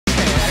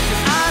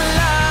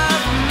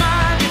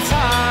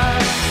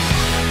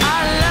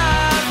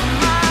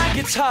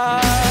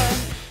time.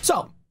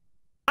 So,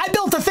 I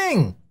built a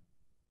thing.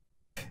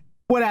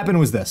 What happened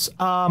was this.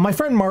 My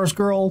friend Mars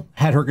Girl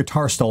had her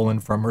guitar stolen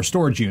from her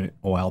storage unit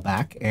a while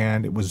back,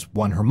 and it was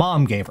one her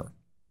mom gave her.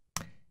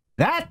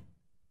 That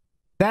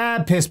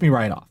pissed me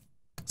right off.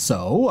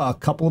 So a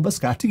couple of us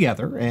got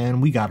together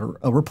and we got her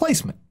a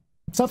replacement.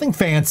 Something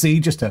fancy,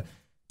 just a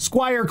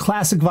Squier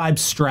Classic Vibe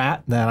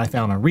Strat that I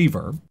found on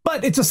Reverb.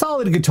 But it's a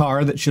solid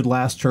guitar that should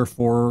last her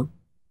for,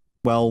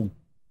 well,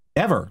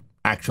 ever,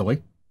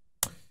 actually.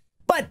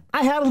 But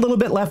I had a little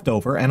bit left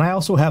over, and I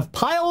also have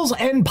piles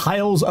and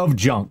piles of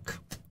junk.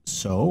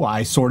 So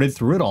I sorted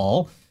through it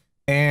all,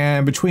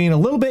 and between a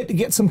little bit to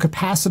get some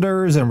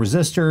capacitors and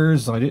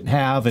resistors I didn't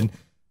have, and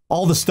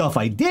all the stuff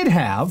I did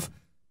have,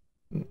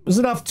 was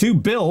enough to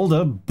build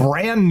a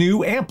brand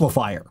new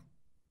amplifier.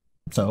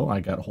 So I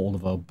got a hold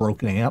of a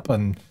broken amp,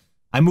 and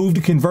I moved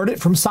to convert it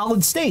from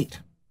solid state.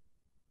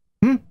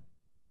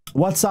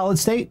 What's solid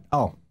state?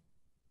 Oh.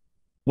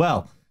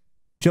 Well,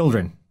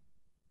 children,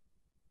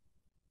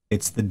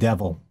 it's the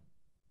devil.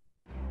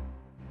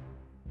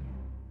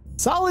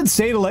 Solid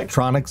state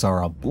electronics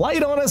are a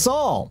blight on us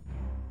all.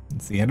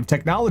 It's the end of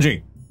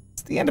technology.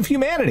 It's the end of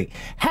humanity.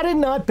 Had it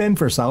not been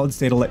for solid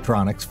state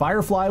electronics,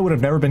 Firefly would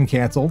have never been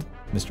canceled,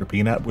 Mr.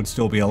 Peanut would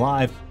still be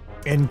alive,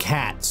 and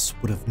cats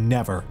would have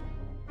never,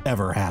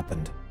 ever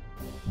happened.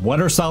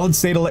 What are solid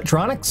state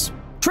electronics?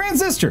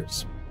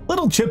 Transistors.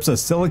 Little chips of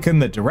silicon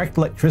that direct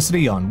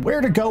electricity on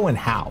where to go and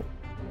how.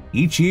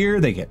 Each year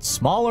they get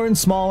smaller and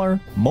smaller,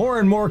 more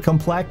and more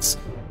complex,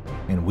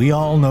 and we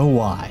all know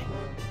why.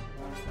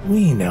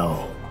 We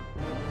know.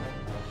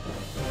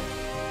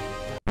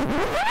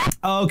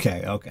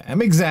 Okay,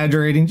 I'm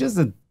exaggerating just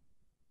a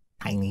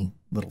tiny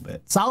little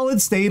bit.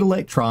 Solid state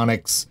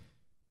electronics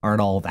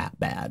aren't all that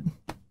bad.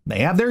 They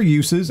have their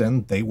uses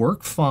and they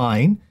work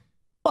fine,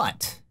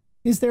 but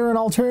is there an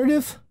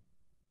alternative?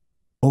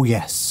 Oh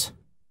yes.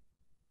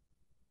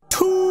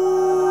 Tubes!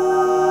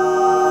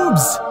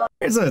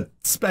 There's a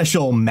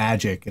special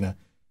magic in a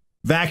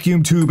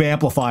vacuum tube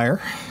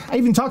amplifier. I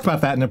even talked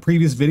about that in a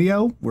previous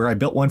video where I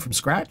built one from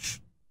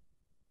scratch.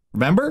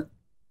 Remember?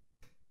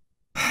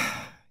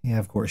 Yeah,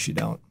 of course you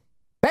don't.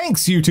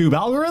 Thanks, YouTube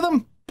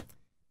algorithm.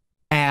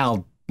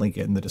 I'll link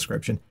it in the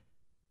description.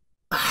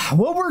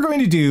 What we're going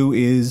to do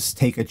is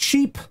take a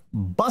cheap,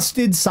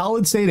 busted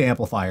solid-state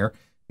amplifier,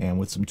 and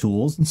with some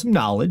tools and some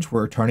knowledge,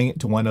 we're turning it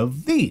to one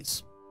of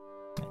these.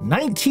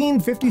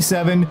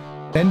 1957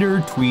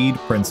 Fender Tweed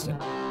Princeton,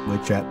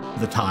 which at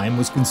the time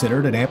was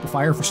considered an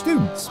amplifier for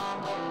students.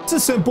 It's a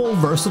simple,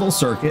 versatile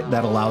circuit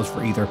that allows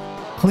for either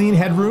clean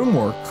headroom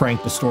or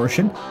crank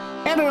distortion,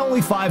 and at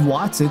only 5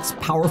 watts, it's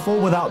powerful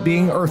without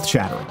being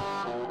earth-shattering.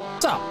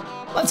 So,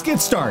 let's get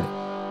started.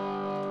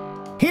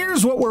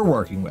 Here's what we're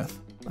working with.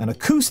 An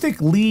acoustic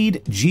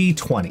lead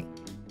G20.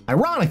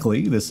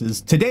 Ironically, this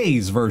is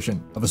today's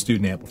version of a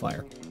student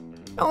amplifier.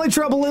 The only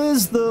trouble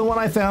is, the one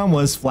I found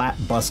was flat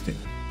busted.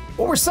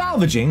 What we're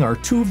salvaging are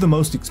 2 of the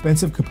most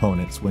expensive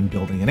components when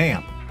building an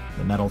amp.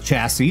 The metal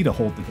chassis to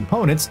hold the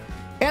components,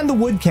 and the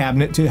wood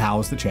cabinet to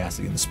house the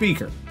chassis and the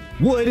speaker.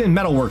 Wood and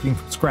metalworking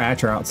from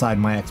scratch are outside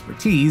my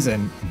expertise,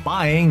 and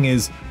buying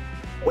is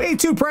way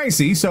too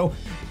pricey, so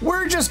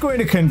we're just going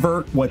to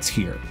convert what's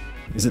here.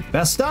 Is it the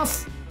best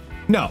stuff?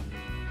 No,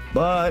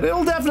 but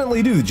it'll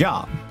definitely do the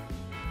job.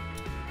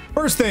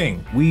 First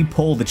thing, we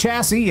pull the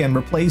chassis and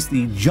replace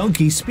the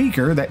junky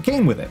speaker that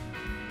came with it.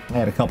 I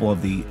had a couple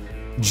of the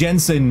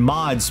Jensen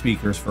mod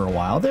speakers for a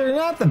while. They're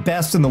not the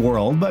best in the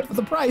world, but for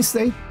the price,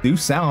 they do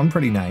sound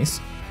pretty nice.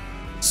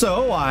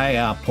 So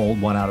I pulled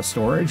one out of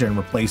storage and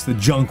replaced the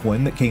junk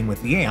one that came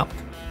with the amp.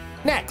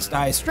 Next,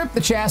 I stripped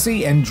the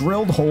chassis and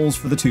drilled holes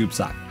for the tube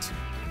sockets.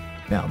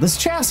 Now, this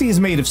chassis is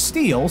made of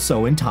steel,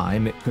 so in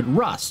time it could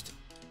rust.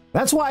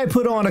 That's why I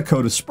put on a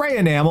coat of spray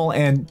enamel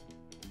and,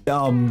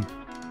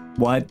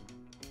 what?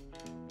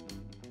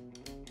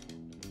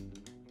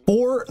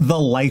 For the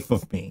life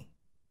of me,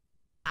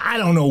 I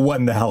don't know what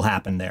in the hell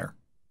happened there.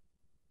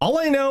 All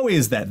I know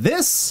is that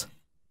this,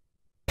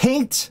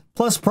 paint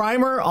plus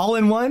primer all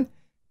in one,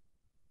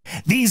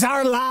 these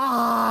are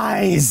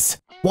lies!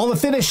 While the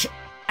finish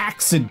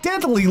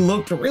accidentally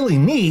looked really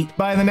neat,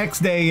 by the next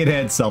day it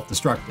had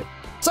self-destructed.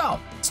 So,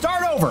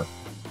 start over.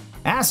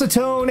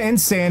 Acetone and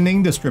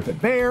sanding to strip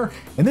it bare,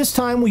 and this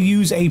time we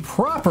use a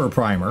proper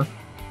primer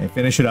and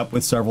finish it up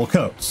with several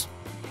coats.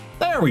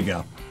 There we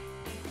go.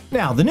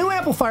 Now, the new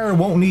amplifier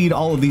won't need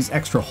all of these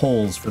extra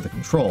holes for the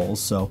controls,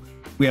 so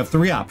we have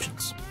 3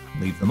 options.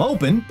 Leave them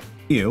open,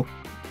 ew,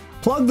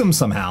 plug them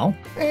somehow,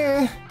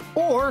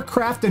 or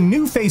craft a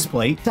new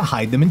faceplate to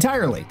hide them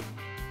entirely.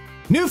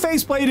 New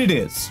faceplate it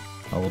is.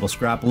 A little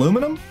scrap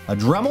aluminum, a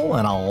Dremel,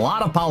 and a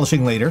lot of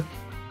polishing later,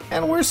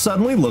 and we're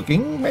suddenly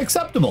looking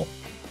acceptable.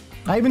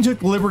 I even took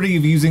the liberty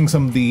of using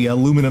some of the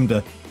aluminum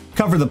to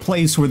cover the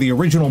place where the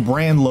original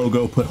brand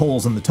logo put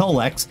holes in the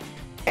Tolex,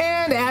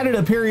 and added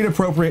a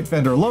period-appropriate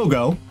Fender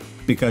logo,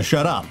 because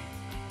shut up.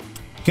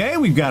 Okay,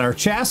 we've got our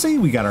chassis,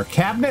 we got our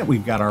cabinet,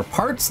 we've got our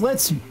parts.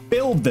 Let's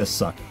build this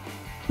sucker.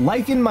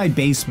 Like in my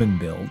Bassman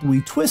build, we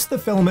twist the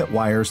filament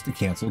wires to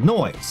cancel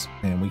noise,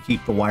 and we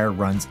keep the wire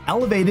runs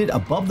elevated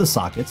above the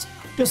sockets,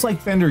 just like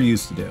Fender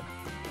used to do.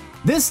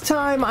 This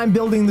time I'm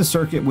building the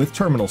circuit with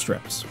terminal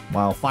strips.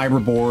 While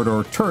fiberboard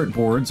or turret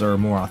boards are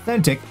more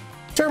authentic,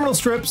 terminal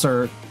strips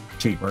are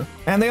cheaper,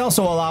 and they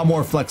also allow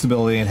more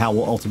flexibility in how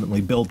we'll ultimately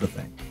build the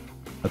thing.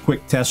 A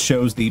quick test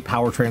shows the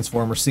power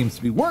transformer seems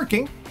to be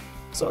working,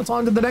 so it's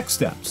on to the next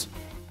steps.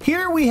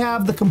 Here we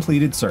have the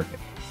completed circuit.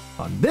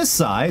 On this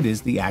side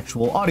is the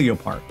actual audio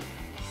part.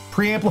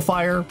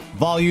 Preamplifier,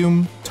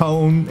 volume,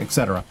 tone,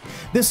 etc.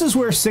 This is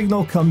where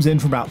signal comes in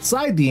from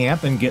outside the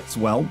amp and gets,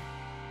 well,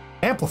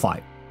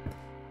 amplified.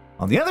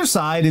 On the other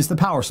side is the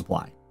power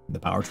supply. The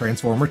power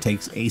transformer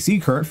takes AC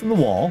current from the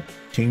wall,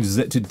 changes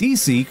it to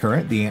DC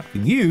current the amp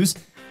can use,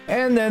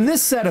 and then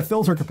this set of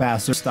filter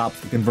capacitors stops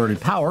the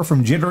converted power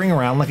from jittering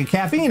around like a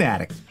caffeine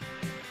addict.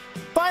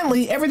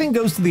 Finally, everything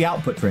goes to the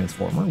output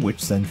transformer,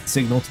 which sends the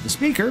signal to the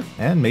speaker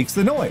and makes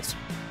the noise.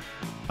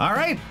 All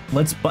right,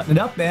 let's button it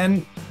up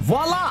and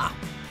voila!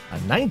 A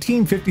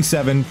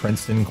 1957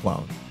 Princeton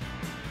clone.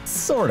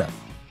 Sort of.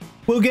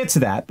 We'll get to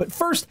that, but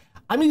first,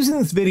 I'm using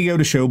this video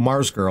to show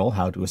Mars Girl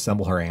how to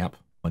assemble her amp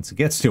once it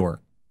gets to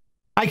her.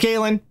 Hi,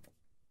 Kaylin.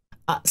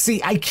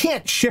 See, I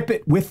can't ship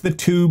it with the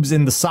tubes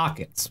in the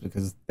sockets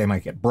because they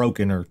might get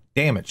broken or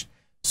damaged.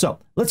 So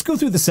let's go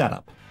through the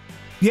setup.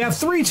 You have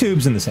 3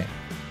 tubes in this amp.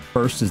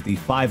 First is the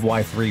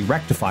 5Y3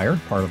 rectifier,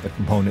 part of the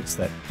components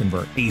that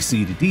convert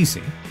AC to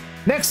DC.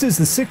 Next is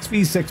the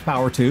 6V6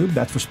 power tube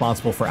that's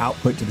responsible for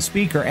output to the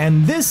speaker,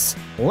 and this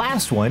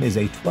last one is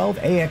a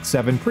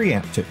 12AX7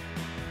 preamp tube,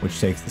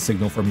 which takes the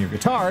signal from your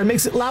guitar and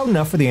makes it loud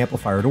enough for the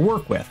amplifier to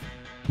work with.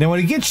 Now when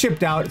it gets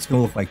shipped out, it's going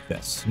to look like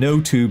this.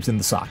 No tubes in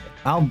the socket.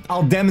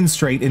 I'll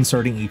demonstrate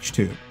inserting each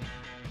tube.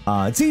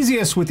 It's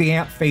easiest with the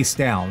amp face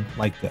down,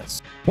 like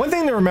this. One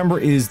thing to remember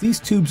is these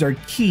tubes are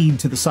keyed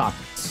to the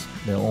sockets.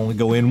 They'll only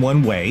go in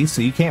one way,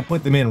 so you can't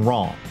put them in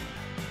wrong.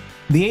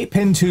 The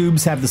 8-pin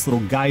tubes have this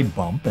little guide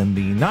bump, and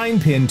the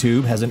 9-pin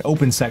tube has an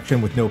open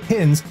section with no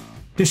pins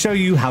to show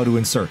you how to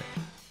insert it.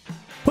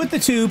 Put the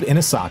tube in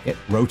a socket,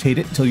 rotate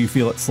it until you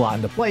feel it slot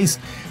into place,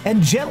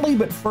 and gently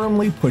but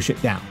firmly push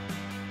it down.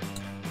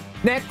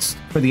 Next,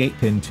 for the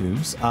 8-pin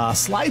tubes,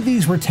 slide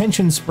these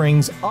retention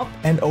springs up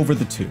and over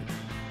the tube.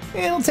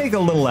 It'll take a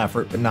little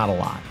effort, but not a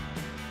lot.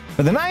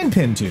 For the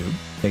 9-pin tube,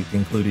 take the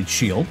included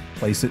shield,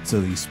 place it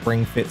so the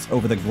spring fits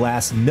over the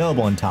glass nub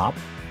on top,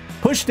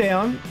 push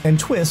down, and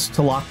twist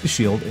to lock the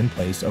shield in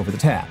place over the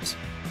tabs.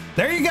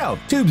 There you go,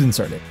 tubes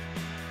inserted.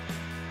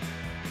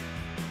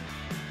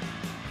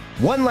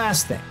 One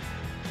last thing.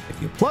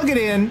 If you plug it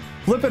in,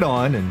 flip it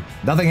on, and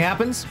nothing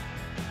happens,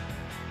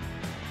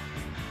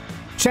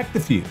 check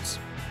the fuse.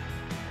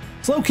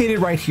 It's located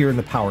right here in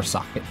the power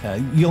socket.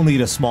 You'll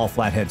need a small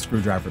flathead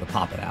screwdriver to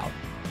pop it out.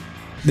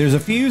 There's a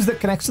fuse that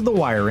connects to the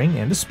wiring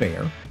and a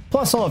spare,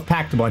 plus I'll have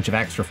packed a bunch of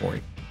extra for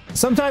you.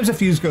 Sometimes a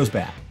fuse goes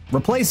bad.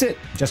 Replace it,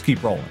 just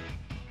keep rolling.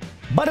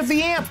 But if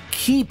the amp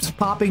keeps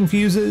popping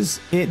fuses,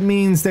 it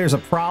means there's a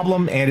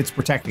problem and it's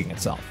protecting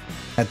itself.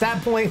 At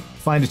that point,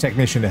 find a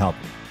technician to help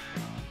you.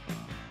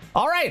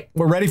 All right,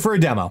 we're ready for a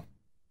demo.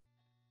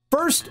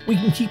 First, we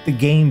can keep the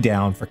gain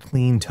down for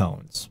clean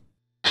tones.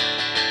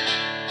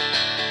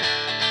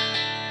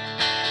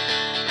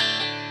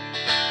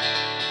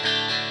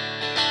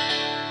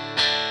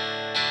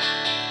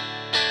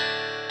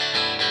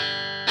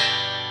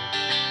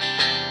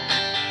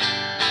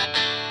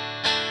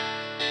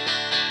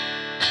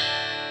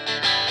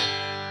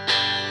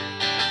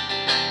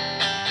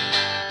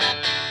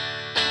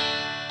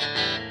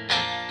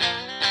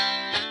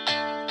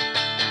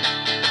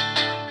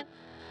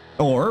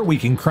 Or we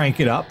can crank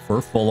it up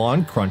for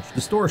full-on crunch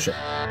distortion.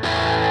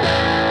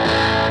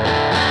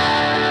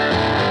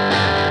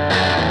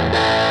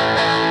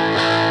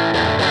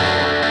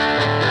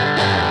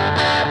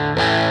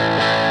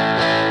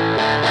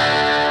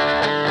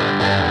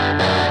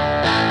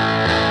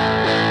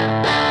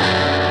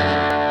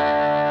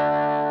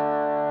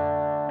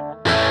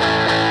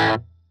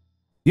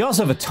 You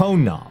also have a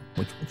tone knob,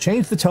 which will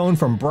change the tone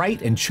from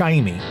bright and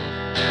chimey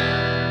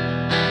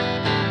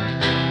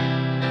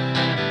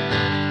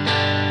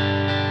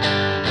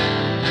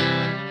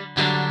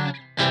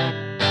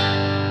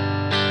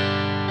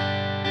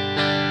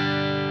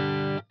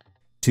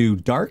to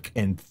dark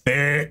and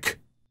thick.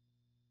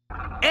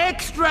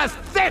 Extra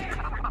thick!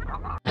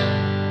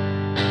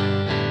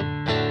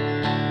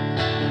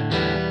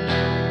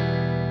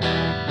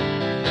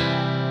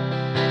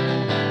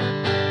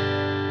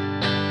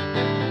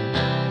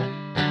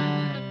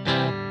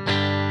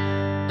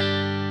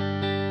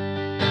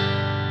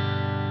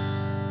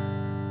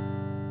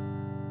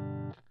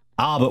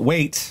 Ah, but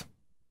wait,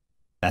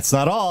 that's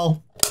not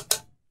all.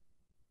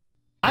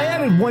 I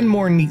added one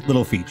more neat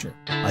little feature,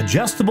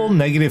 adjustable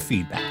negative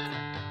feedback.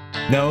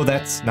 No,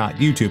 that's not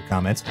YouTube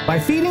comments. By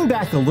feeding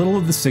back a little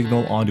of the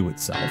signal onto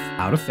itself,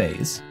 out of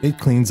phase, it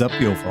cleans up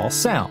the overall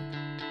sound.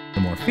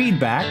 The more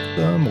feedback,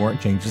 the more it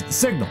changes the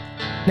signal.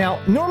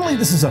 Now, normally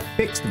this is a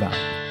fixed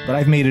value, but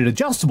I've made it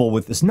adjustable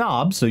with this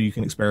knob so you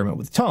can experiment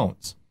with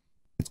tones.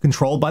 It's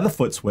controlled by the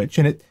foot switch,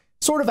 and it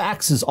sort of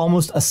acts as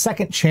almost a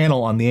second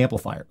channel on the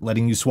amplifier,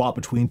 letting you swap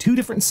between two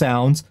different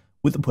sounds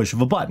with the push of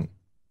a button.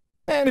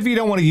 And if you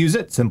don't want to use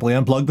it, simply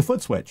unplug the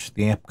foot switch.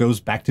 The amp goes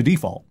back to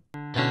default.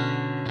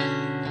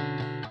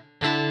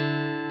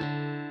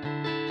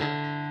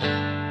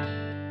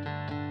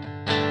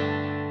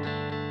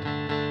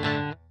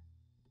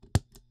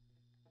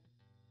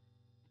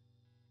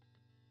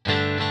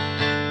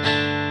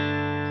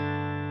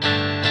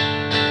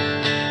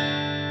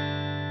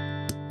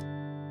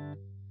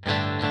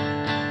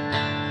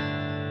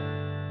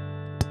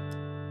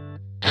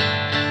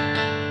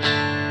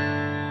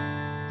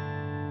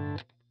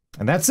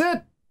 And that's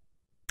it.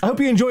 I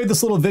hope you enjoyed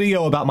this little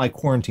video about my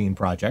quarantine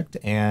project,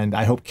 and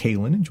I hope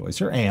Kaylin enjoys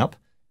her amp.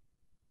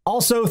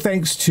 Also,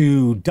 thanks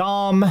to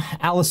Dom,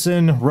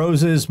 Allison,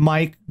 Roses,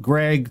 Mike,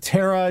 Greg,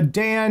 Tara,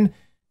 Dan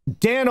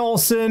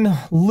Olson,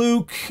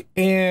 Luke,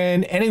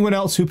 and anyone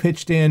else who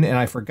pitched in, and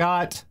I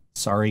forgot,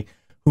 sorry,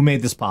 who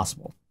made this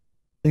possible.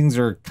 Things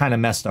are kind of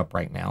messed up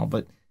right now,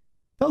 but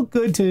felt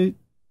good to,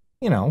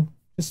 you know,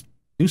 just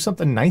do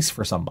something nice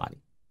for somebody.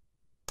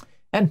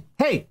 And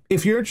hey,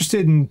 if you're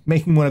interested in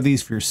making one of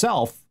these for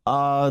yourself,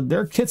 there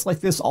are kits like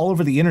this all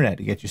over the internet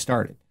to get you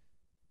started.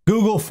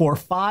 Google for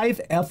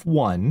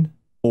 5F1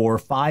 or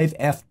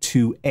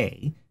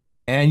 5F2A,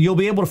 and you'll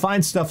be able to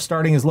find stuff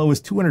starting as low as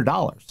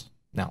 $200.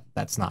 Now,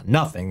 that's not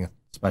nothing,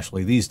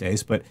 especially these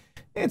days, but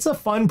it's a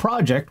fun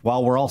project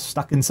while we're all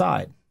stuck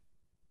inside.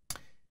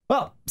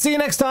 Well, see you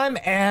next time,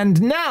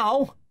 and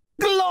now,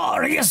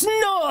 glorious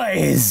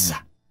noise!